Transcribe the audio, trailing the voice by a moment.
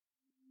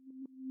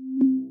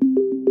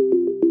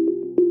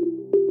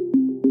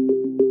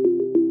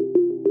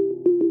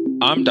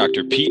I'm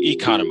Dr. Pete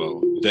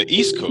Economo, the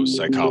East Coast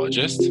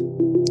psychologist.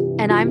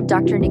 And I'm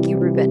Dr. Nikki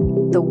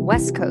Rubin, the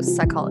West Coast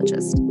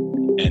psychologist.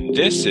 And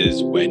this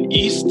is When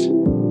East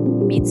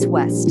Meets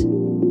West.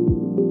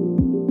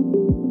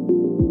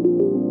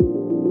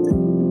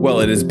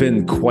 Well, it has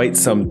been quite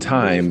some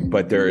time,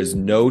 but there is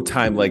no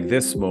time like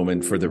this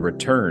moment for the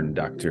return,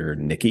 Dr.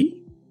 Nikki.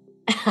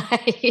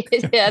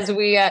 As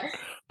we I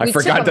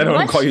forgot that I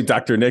don't call you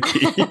Dr.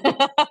 Nikki.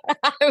 I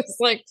was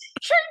like,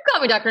 sure, you can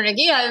call me Dr.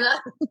 Nikki.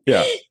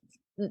 Yeah.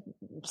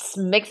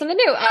 Make something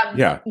new.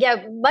 Yeah,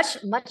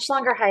 much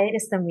longer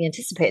hiatus than we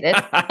anticipated.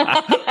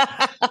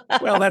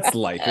 Well, that's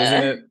life,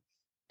 isn't it?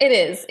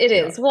 It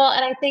is. Well,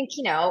 and I think,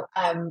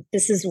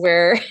 this is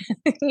where,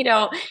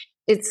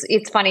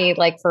 it's funny,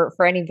 like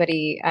for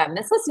anybody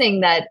that's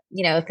listening that,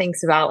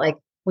 thinks about like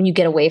when you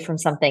get away from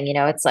something,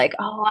 it's like,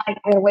 oh, I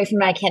got away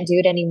from it. I can't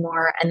do it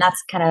anymore. And that's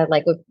kind of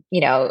like,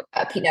 Pete and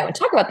I would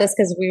talk about this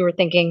because we were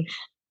thinking,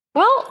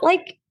 well,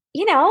 like,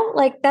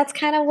 that's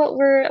kind of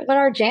what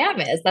our jam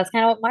is. That's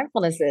kind of what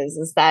mindfulness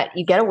is that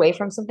you get away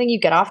from something, you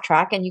get off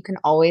track, and you can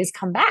always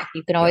come back.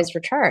 You can always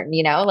return,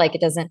 like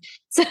it doesn't.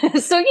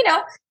 So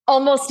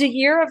almost a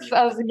year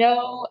of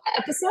no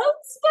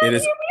episodes, but here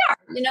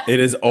we are,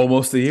 It is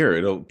almost a year.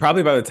 It'll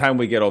probably by the time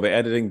we get all the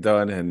editing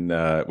done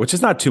and which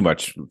is not too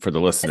much for the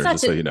listeners,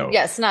 just so you know.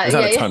 Yes, There's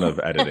not a ton of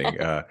editing.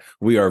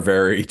 We are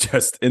very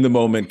just in the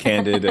moment,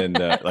 candid and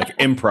like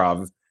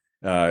improv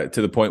to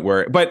the point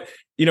where, but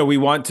we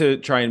want to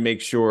try and make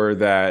sure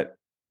that,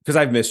 because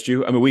I've missed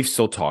you. I mean, we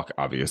still talk,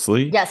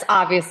 obviously. Yes,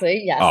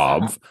 obviously.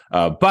 Yes.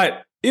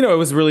 But it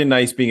was really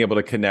nice being able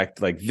to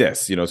connect like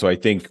this, so I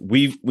think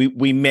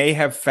we may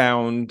have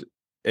found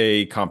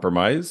a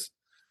compromise.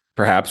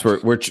 Perhaps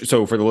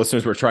so for the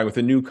listeners, we're trying with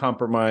a new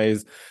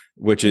compromise,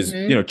 which is,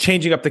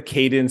 changing up the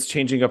cadence,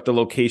 changing up the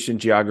location,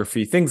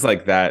 geography, things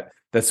like that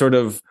sort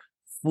of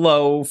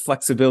flow,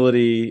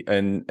 flexibility,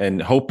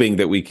 and hoping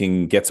that we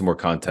can get some more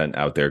content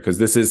out there, because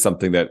this is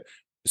something that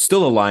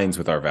still aligns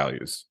with our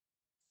values.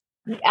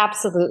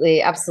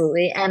 Absolutely.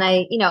 And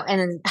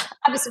and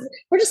obviously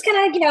we're just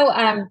kind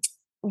of,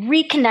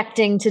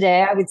 reconnecting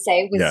today, I would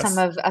say, with some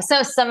of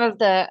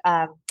the,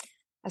 I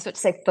was about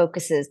to say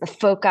focuses, the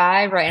foci,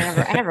 right?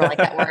 I never like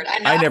that word.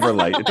 I never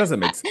like it.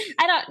 Doesn't make sense.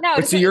 I don't know.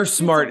 But see, you're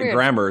smart in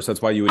grammar, so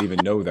that's why you would even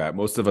know that.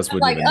 Most of us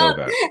wouldn't even know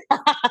that.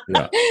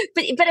 Yeah.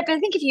 But I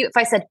think if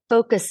I said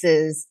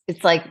focuses,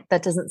 it's like,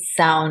 that doesn't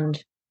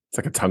sound. It's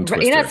like a tongue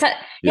twister.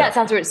 It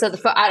sounds weird. So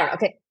I don't know.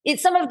 Okay.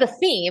 It's some of the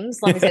themes,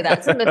 let me say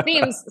that. Some of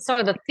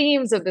the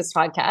themes of this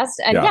podcast.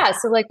 And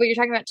so like what you're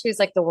talking about too is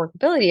like the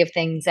workability of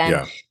things.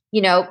 And,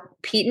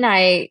 Pete and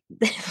I,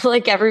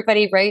 like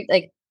everybody, right?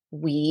 Like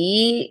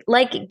we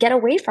like get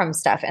away from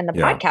stuff. And the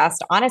podcast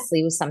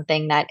honestly was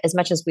something that, as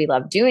much as we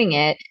love doing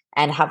it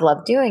and have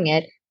loved doing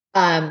it,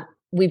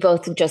 we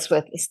both, just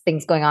with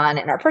things going on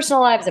in our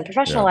personal lives and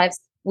professional lives,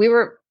 we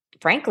were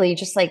frankly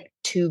just like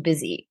too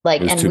busy. Like,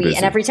 and every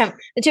time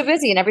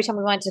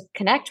we wanted to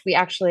connect, we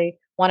actually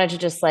wanted to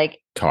just like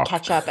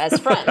catch up as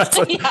friends.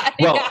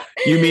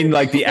 You mean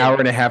like the hour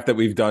and a half that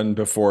we've done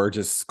before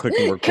just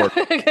clicking record?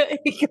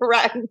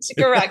 Correct.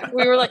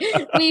 We were like,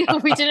 we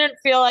didn't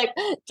feel like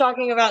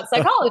talking about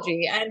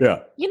psychology. And,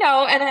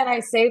 and then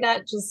I say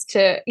that just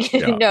to,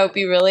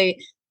 be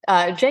really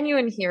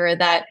genuine here,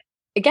 that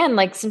again,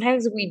 like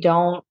sometimes we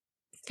don't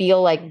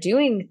feel like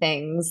doing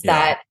things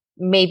that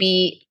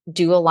maybe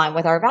do align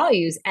with our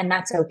values, and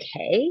that's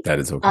okay. That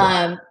is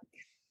okay.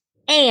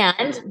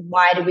 And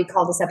why did we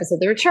call this episode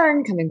The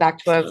Return? Coming back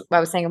to what I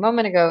was saying a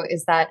moment ago,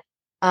 is that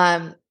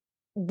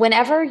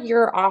whenever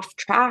you're off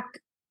track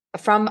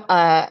from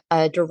a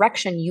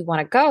direction you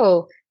want to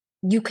go,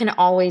 you can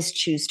always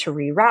choose to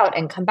reroute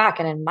and come back.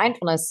 And in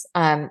mindfulness,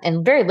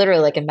 and very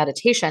literally like in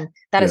meditation,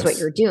 that is what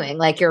you're doing.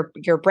 Like your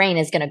brain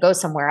is going to go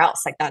somewhere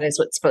else. Like that is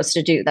what's supposed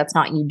to do. That's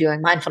not you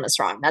doing mindfulness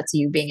wrong. That's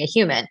you being a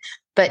human.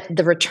 But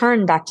the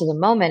return back to the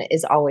moment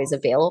is always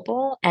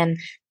available. And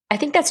I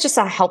think that's just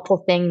a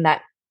helpful thing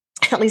that,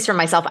 at least for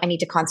myself, I need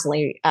to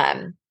constantly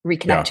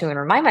reconnect to and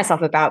remind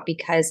myself about,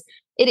 because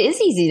it is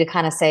easy to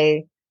kind of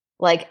say,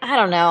 like, I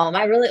don't know, am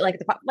I really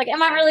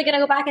am I really going to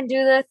go back and do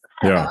this?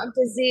 I don't know. I'm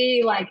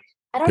busy. Like,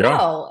 I don't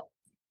know.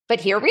 But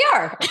here we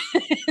are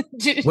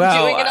doing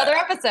another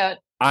episode.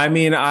 I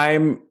mean,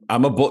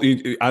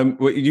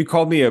 you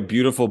called me a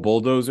beautiful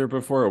bulldozer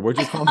before, or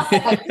what'd you call me?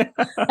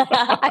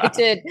 I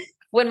did.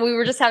 When we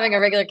were just having a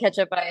regular catch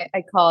up,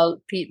 I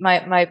called Pete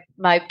my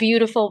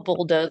beautiful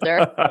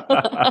bulldozer.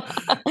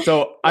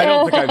 So I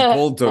don't think I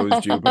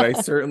bulldozed you, but I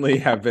certainly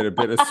have been a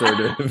bit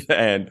assertive,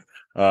 and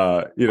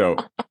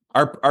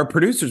our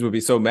producers would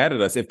be so mad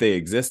at us if they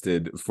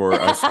existed for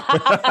us.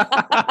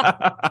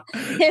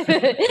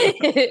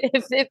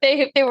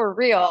 if they were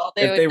real,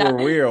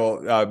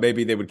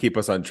 maybe they would keep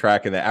us on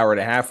track, and the hour and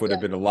a half would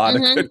have been a lot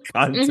of good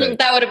content.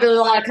 That would have been a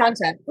lot of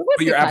content. But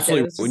you're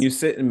absolutely, when you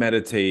sit and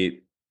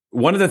meditate,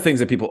 one of the things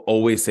that people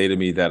always say to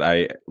me that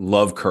I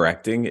love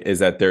correcting is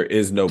that there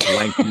is no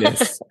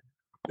blankness.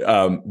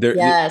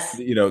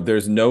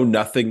 There's no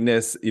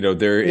nothingness.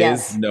 There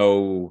is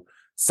no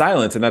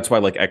silence. And that's why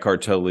like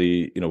Eckhart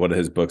Tolle, one of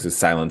his books is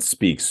Silence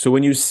Speaks. So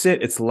when you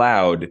sit, it's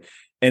loud.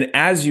 And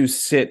as you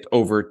sit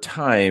over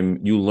time,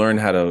 you learn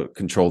how to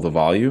control the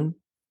volume,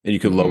 and you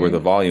can lower the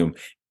volume,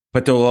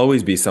 but there'll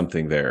always be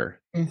something there.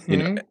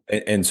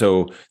 And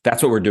so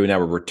that's what we're doing now.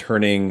 We're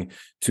returning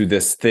to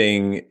this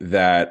thing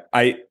that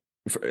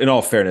in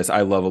all fairness,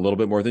 I love a little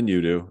bit more than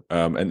you do.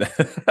 And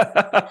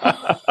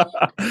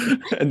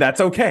and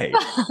that's okay.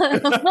 Well,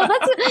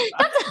 that's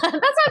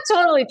not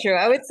totally true.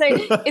 I would say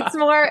it's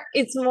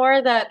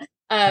more that,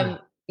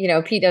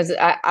 Pete does,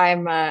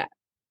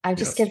 I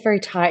just get very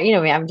tired.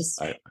 I'm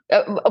just,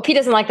 Pete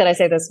doesn't like that I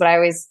say this, but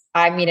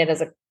I mean it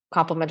as a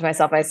compliment to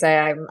myself. I say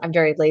I'm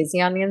very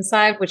lazy on the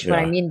inside, which what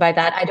I mean by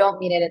that, I don't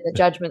mean it in the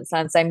judgment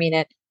sense. I mean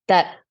it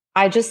that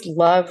I just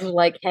love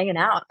like hanging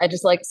out. I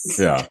just like,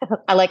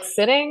 I like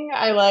sitting.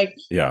 I like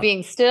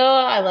being still.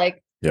 I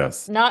like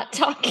not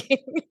talking.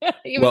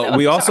 Well,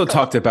 we also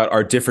talked about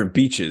our different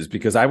beaches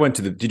because I went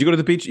to did you go to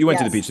the beach? You went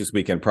to the beach this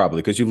weekend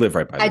probably because you live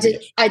right by the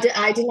beach. I did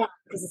not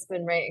because it's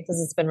been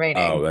raining.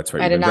 Oh, that's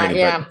right. I did not.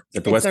 Raining,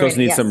 but the West Coast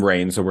needs some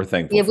rain, so we're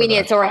thankful. Yeah, we need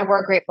it. So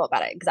we're grateful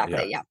about it.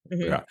 Exactly.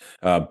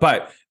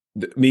 But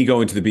me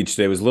going to the beach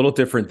today was a little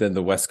different than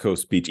the West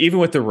Coast beach, even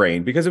with the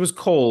rain, because it was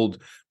cold,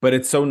 but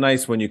it's so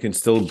nice when you can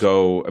still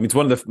go. I mean, it's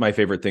one of my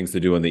favorite things to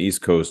do on the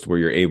East Coast where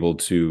you're able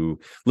to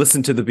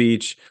listen to the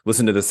beach,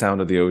 listen to the sound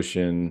of the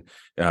ocean,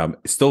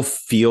 still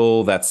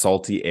feel that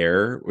salty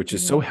air, which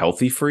is so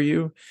healthy for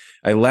you.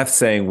 I left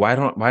saying, why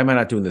am I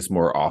not doing this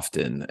more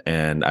often?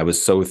 And I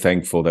was so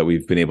thankful that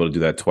we've been able to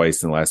do that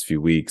twice in the last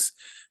few weeks.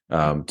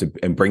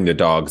 And bring the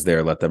dogs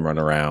there, let them run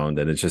around.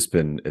 And it's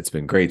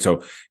been great.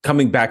 So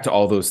coming back to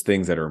all those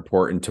things that are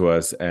important to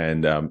us.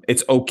 And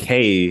it's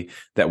okay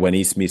that when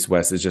East meets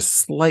West is just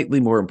slightly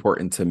more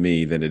important to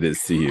me than it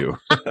is to you.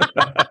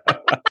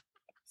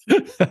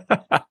 That's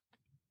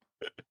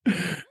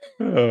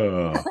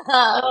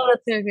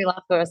going to be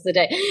laugh the rest of the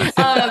day.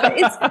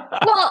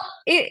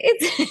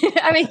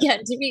 I mean, again,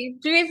 to be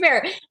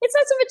fair, it's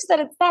not so much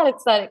that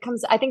it's that it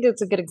comes, I think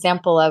it's a good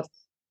example of,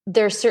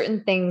 there's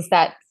certain things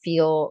that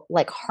feel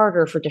like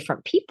harder for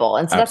different people.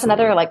 And so that's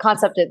another like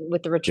concept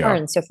with the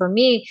return. So for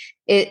me,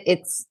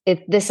 this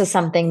is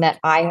something that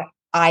I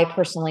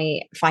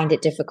personally find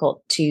it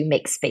difficult to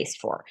make space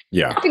for.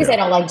 Not because I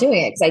don't like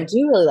doing it, because I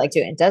do really like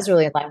doing it. It does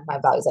really align with my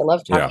values. I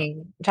love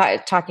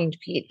talking to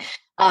Pete.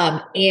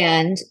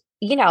 And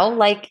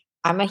like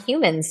I'm a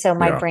human, so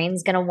my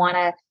brain's going to want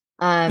to,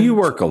 you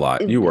work a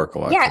lot.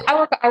 Yeah,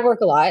 I work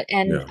a lot.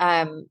 And,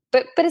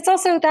 but it's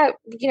also that,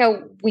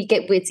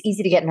 it's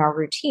easy to get in our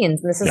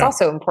routines. And this is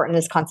also important.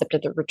 This concept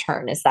of the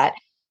return is that,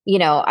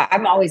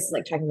 I'm always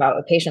like talking about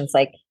with patients,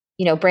 like,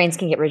 brains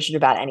can get rigid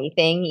about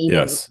anything,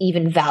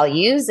 even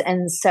values.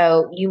 And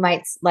so you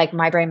might like,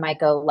 my brain might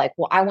go like,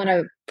 well, I want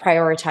to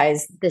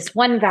prioritize this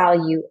one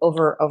value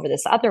over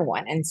this other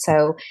one. And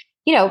so,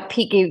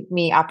 Pete gave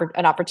me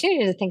an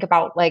opportunity to think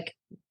about like,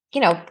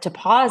 to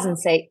pause and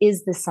say,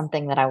 is this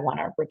something that I want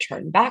to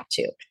return back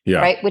to?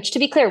 Right. Which, to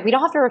be clear, we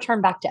don't have to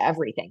return back to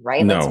everything.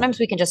 Right. No. Like sometimes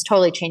we can just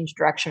totally change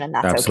direction and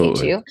that's okay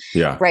too.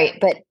 Yeah.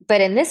 Right.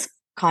 But in this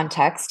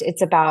context,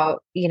 it's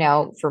about,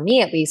 for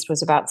me at least,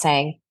 was about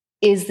saying,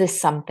 is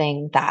this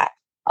something that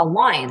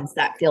aligns,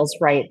 that feels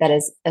right, that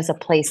is a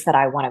place that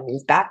I want to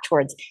move back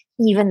towards,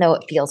 even though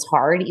it feels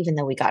hard, even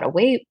though we got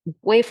away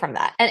from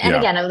that. And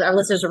again, our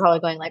listeners are probably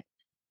going like,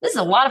 this is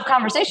a lot of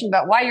conversation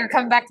about why you're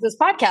coming back to this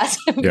podcast.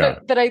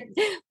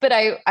 but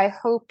I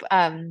hope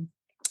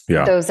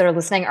those that are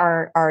listening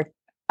are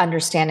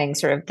understanding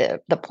sort of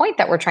the point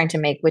that we're trying to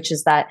make, which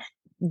is that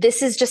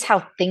this is just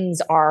how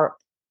things are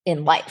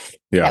in life.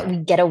 That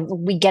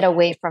we get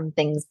away from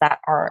things that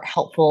are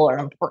helpful or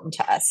important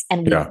to us,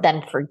 and we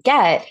then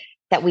forget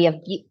that we have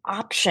the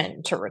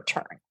option to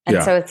return.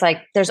 And so it's like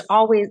there's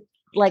always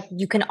like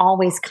you can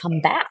always come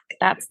back.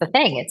 That's the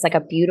thing. It's like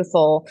a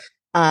beautiful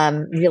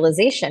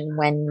realization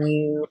when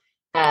you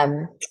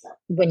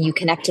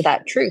connect to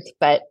that truth,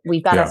 but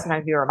we've got to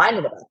sometimes be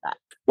reminded about that.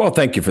 Well,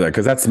 thank you for that,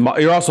 because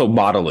you're also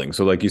modeling.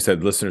 So like you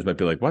said, listeners might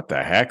be like, what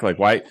the heck? Like,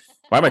 why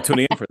am I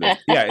tuning in for this?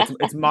 Yeah,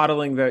 it's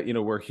modeling that,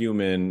 we're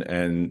human.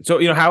 And so,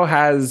 how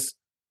has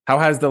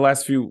the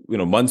last few,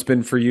 months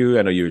been for you?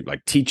 I know you're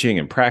like teaching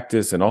and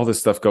practice and all this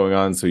stuff going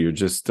on. So you're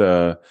just,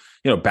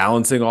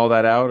 balancing all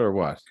that out, or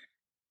what?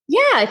 Yeah,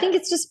 I think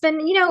it's just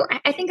been,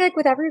 I think like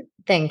with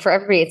everything for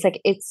everybody, it's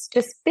like, it's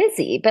just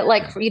busy, but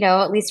like,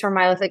 at least for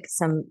my life, like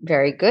some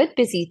very good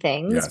busy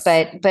things,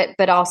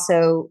 but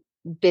also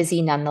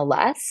busy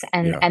nonetheless.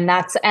 And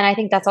I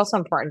think that's also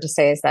important to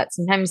say, is that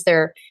sometimes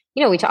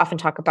we often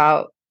talk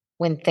about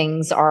when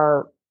things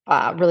are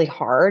really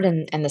hard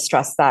and the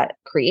stress that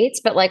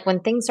creates, but like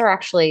when things are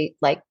actually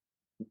like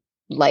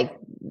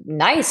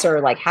nice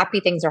or like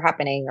happy things are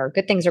happening or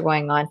good things are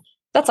going on,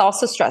 that's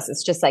also stress.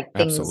 It's just like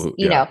things,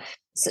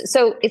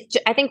 So it's,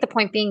 I think the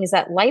point being is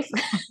that life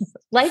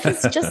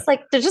is just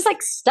like, there's just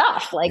like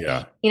stuff, like,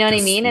 you know what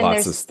I mean? And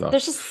lots of stuff.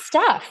 There's just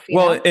stuff.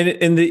 Well,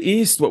 in the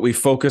East, what we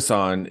focus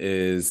on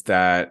is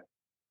that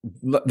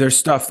there's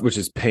stuff which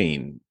is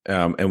pain,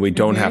 and we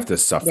don't have to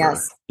suffer,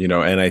 Yes.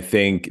 and I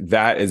think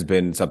that has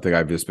been something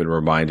I've just been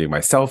reminding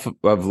myself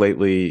of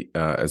lately,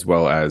 as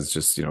well as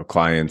just,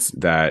 clients,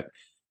 that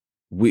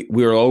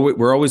we're always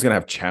going to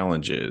have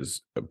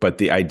challenges, but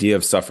the idea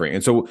of suffering.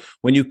 And so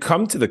when you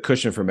come to the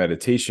cushion for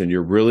meditation,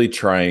 you're really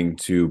trying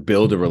to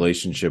build a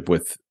relationship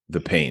with the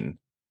pain.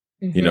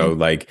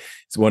 Like,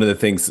 it's one of the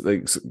things,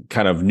 like,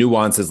 kind of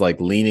nuances,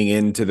 like leaning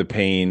into the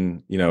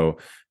pain,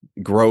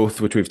 growth,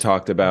 which we've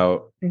talked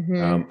about.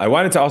 I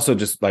wanted to also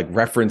just like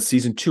reference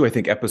season 2, I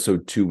think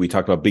episode 2, we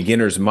talked about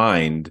beginner's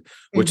mind,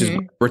 which is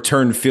what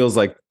return feels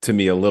like to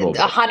me a little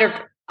bit.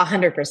 100%.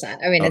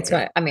 I mean, it's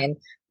what,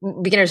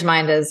 beginner's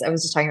mind is, I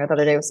was just talking about the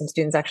other day with some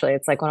students, actually.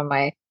 It's like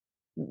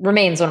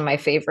remains one of my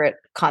favorite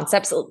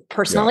concepts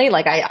personally.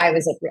 Like I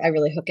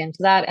really hook into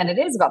that. And it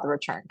is about the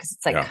return, because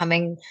it's like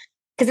coming,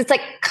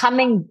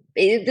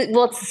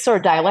 well, it's sort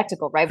of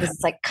dialectical, right? Because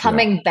it's like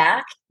coming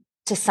back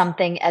to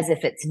something as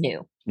if it's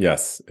new.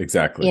 Yes,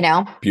 exactly.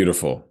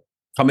 Beautiful.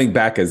 Coming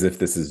back as if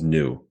this is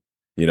new,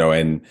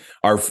 and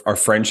our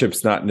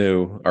friendship's not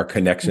new, our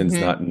connection's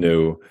not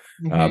new,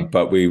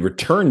 but we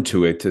return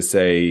to it to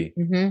say,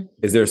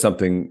 is there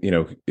something,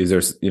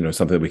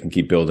 something that we can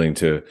keep building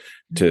to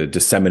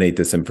disseminate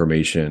this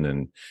information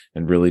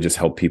and really just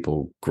help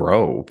people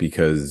grow,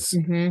 because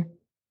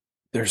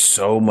there's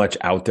so much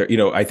out there.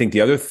 I think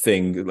the other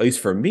thing, at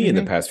least for me in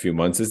the past few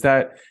months, is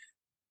that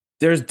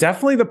there's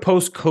definitely the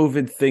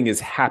post-COVID thing is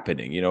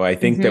happening. I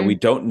think that we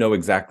don't know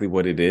exactly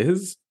what it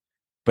is,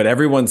 but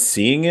everyone's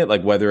seeing it,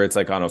 like whether it's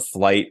like on a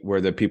flight where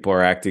the people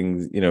are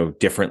acting,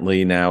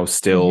 differently now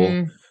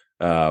still.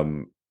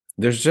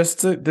 There's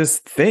just this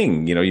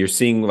thing, you're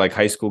seeing like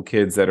high school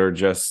kids that are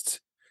just,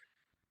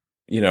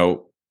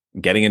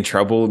 getting in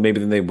trouble maybe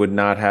than they would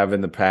not have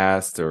in the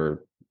past,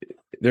 or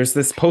there's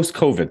this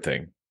post-COVID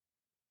thing.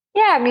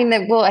 Yeah, I mean,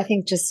 I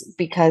think just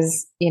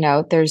because,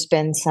 there's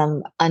been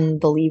some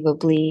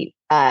unbelievably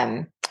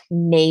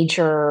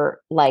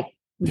major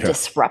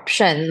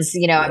disruptions, I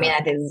mean,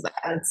 I think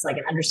it's like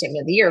an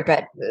understatement of the year,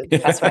 but the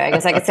best way I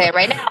guess I could say it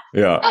right now.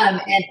 Yeah.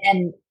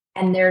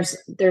 And there's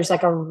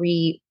like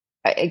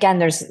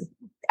there's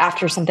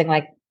after something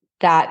like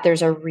that,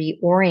 there's a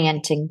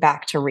reorienting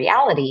back to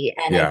reality.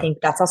 And I think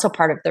that's also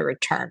part of the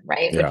return,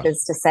 right? Which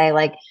is to say,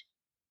 like,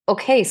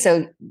 okay,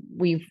 so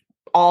we've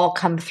all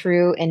come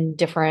through in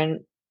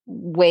different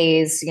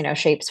ways,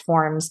 shapes,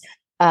 forms.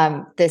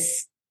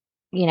 This,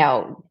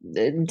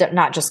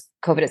 not just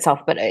COVID itself,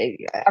 but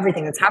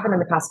everything that's happened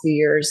in the past few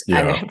years.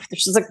 I mean,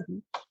 there's just like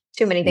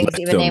too many things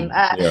to even name.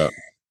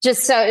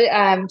 Just so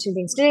two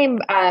things to name.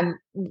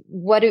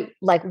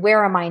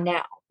 Where am I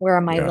now? Where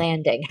am I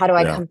landing? How do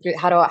I come through?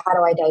 How do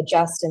I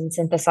digest and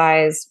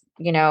synthesize,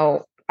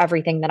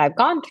 everything that I've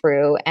gone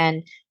through?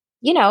 And,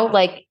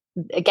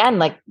 again,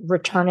 like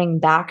returning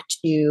back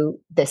to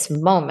this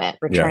moment,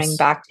 returning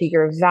back to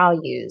your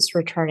values,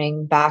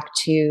 returning back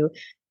to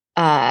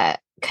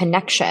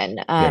connection.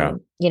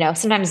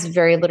 Sometimes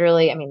very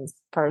literally, I mean, it's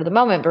part of the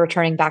moment, but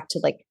returning back to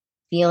like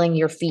feeling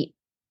your feet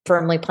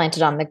firmly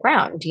planted on the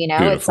ground.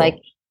 Beautiful. It's like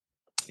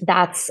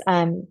that's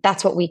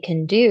what we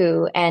can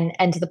do.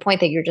 And to the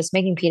point that you're just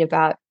making, Pete,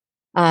 about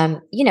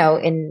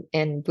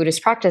in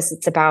Buddhist practice,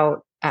 it's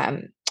about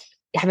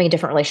having a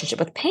different relationship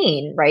with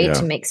pain, right?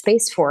 To make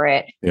space for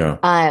it.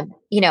 I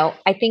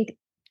think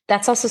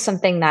that's also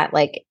something that,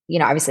 like,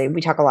 obviously we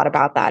talk a lot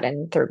about that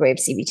in third wave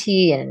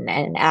CBT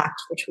and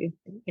ACT, which we,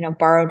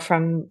 borrowed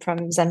from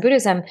Zen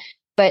Buddhism.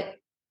 But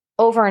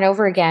over and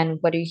over again,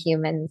 what do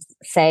humans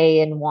say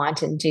and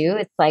want and do?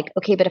 It's like,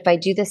 okay, but if I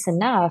do this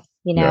enough,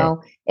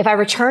 if I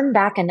return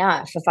back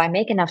enough, if I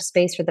make enough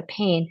space for the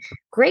pain,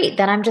 great,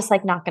 then I'm just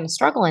like not going to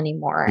struggle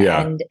anymore.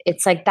 And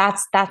it's like,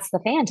 that's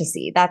the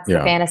fantasy. That's the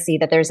fantasy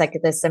that there's like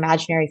this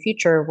imaginary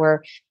future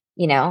where,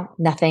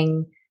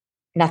 nothing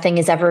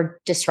is ever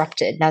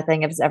disrupted.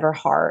 Nothing is ever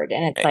hard.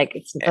 And it's like,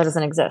 that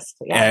doesn't exist.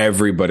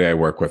 Everybody I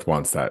work with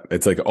wants that.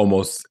 It's like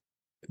almost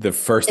the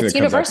first thing it's that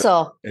comes universal.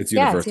 Up, it's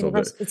universal.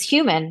 It's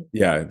human.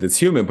 Yeah, it's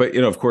human. But,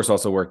 of course,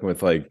 also working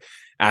with like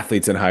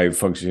athletes and high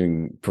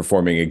functioning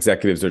performing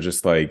executives are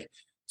just like,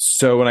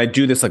 so when I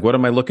do this, like, what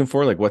am I looking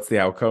for? Like, what's the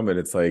outcome? And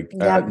it's like,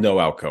 no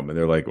outcome. And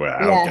they're like, well,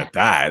 I don't get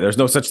that. There's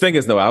no such thing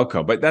as no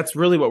outcome. But that's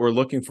really what we're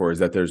looking for, is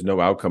that there's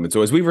no outcome. And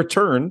so as we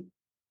return,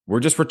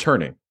 we're just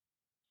returning.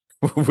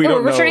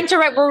 We're returning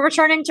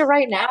to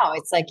right now.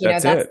 It's like,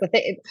 that's the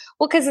thing.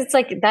 Well, because it's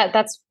like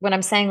that's when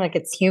I'm saying like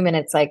it's human.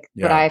 It's like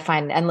what I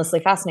find endlessly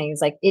fascinating is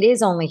like it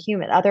is only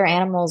human. Other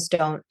animals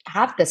don't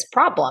have this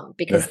problem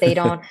because they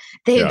don't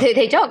they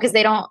don't because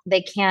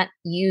they can't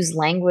use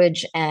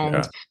language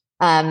and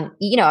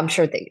I'm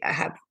sure they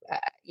have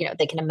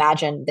they can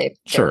imagine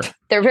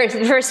they're very,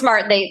 very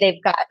smart.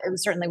 They've got,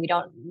 certainly we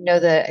don't know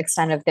the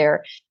extent of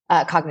their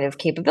cognitive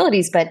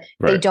capabilities, but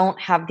they don't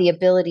have the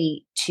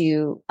ability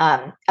to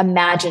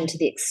imagine to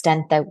the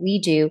extent that we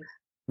do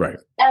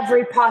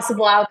every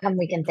possible outcome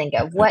we can think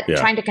of,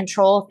 trying to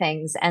control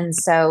things. And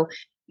so,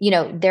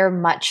 they're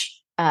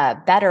much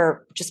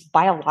better just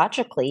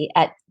biologically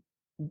at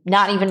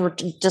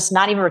just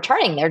not even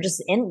returning. They're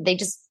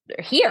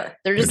here.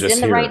 They're just in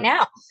the here. right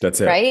now.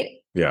 That's it. Right.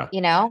 Yeah.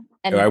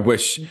 And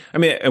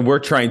and we're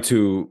trying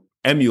to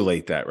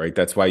emulate that, right?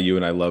 That's why you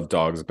and I love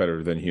dogs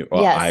better than humans.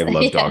 Well, yes. I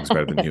love dogs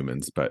better than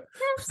humans, but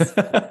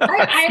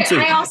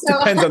I also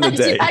depends on the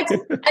day. I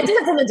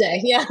depends on the day.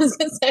 Yeah, I was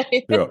gonna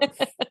say. Yeah.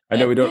 I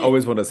know we don't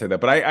always want to say that,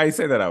 but I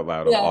say that out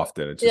loud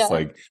often. It's just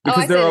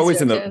because they're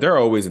always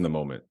in the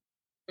moment.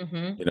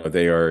 Mm-hmm.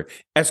 They are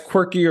as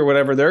quirky or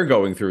whatever they're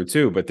going through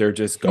too, but they're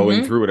just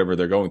going through whatever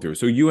they're going through.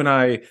 So you and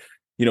I,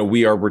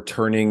 we are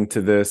returning to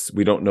this.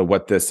 We don't know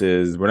what this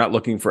is. We're not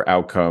looking for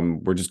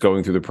outcome. We're just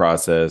going through the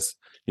process.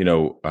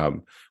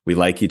 We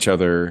like each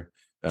other.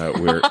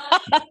 We're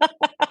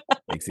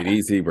makes it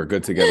easy. We're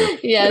good together.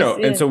 Yes,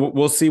 and so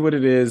we'll see what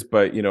it is.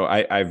 But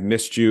I've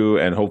missed you,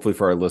 and hopefully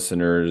for our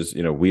listeners,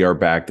 we are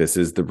back. This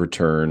is the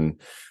return.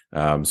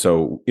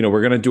 So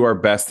we're gonna do our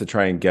best to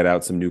try and get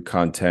out some new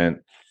content.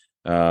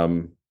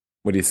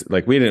 What do you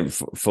like? We didn't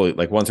fully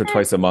once or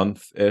twice a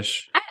month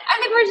ish.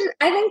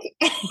 I think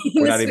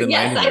we're not even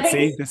landing it.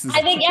 See, this is.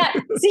 I think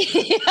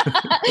See,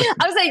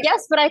 I would say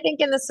yes, but I think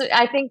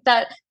I think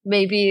that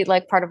maybe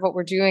part of what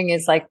we're doing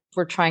is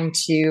we're trying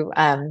to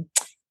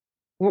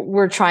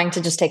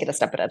just take it a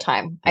step at a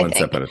time. One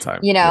step at a time.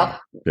 Yeah.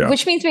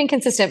 Which means being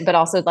consistent, but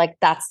also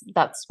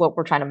that's what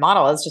we're trying to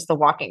model is just the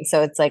walking.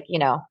 So it's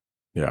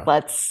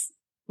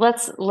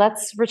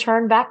let's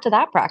return back to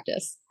that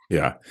practice.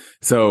 Yeah.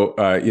 So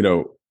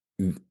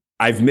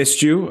I've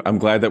missed you. I'm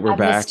glad that we're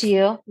back. Missed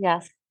you.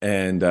 Yes.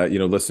 And,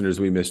 listeners,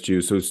 we missed you.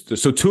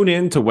 So tune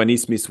in to When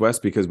East Meets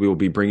West, because we will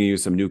be bringing you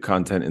some new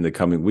content in the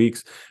coming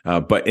weeks,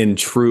 but in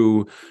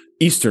true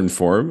Eastern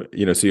form.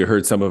 So you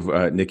heard some of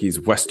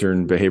Nikki's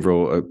Western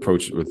behavioral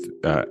approach with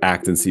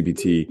ACT and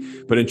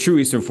CBT, but in true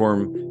Eastern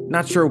form,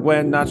 not sure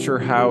when, not sure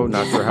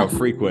how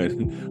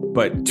frequent,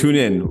 but tune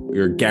in.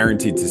 You're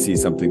guaranteed to see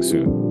something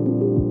soon.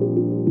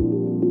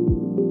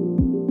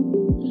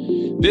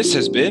 This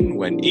has been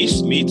When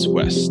East Meets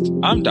West.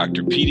 I'm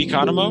Dr. Pete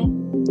Economo.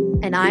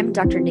 And I'm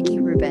Dr. Nikki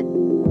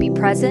Rubin. Be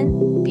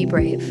present, be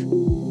brave.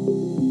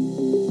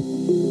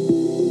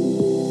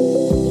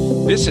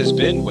 This has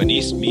been When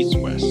East Meets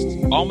West.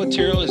 All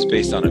material is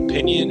based on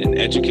opinion and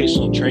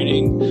educational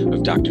training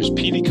of Drs.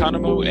 Pete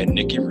Economo and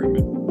Nikki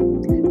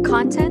Rubin.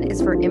 Content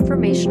is for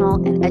informational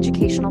and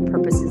educational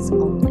purposes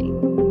only.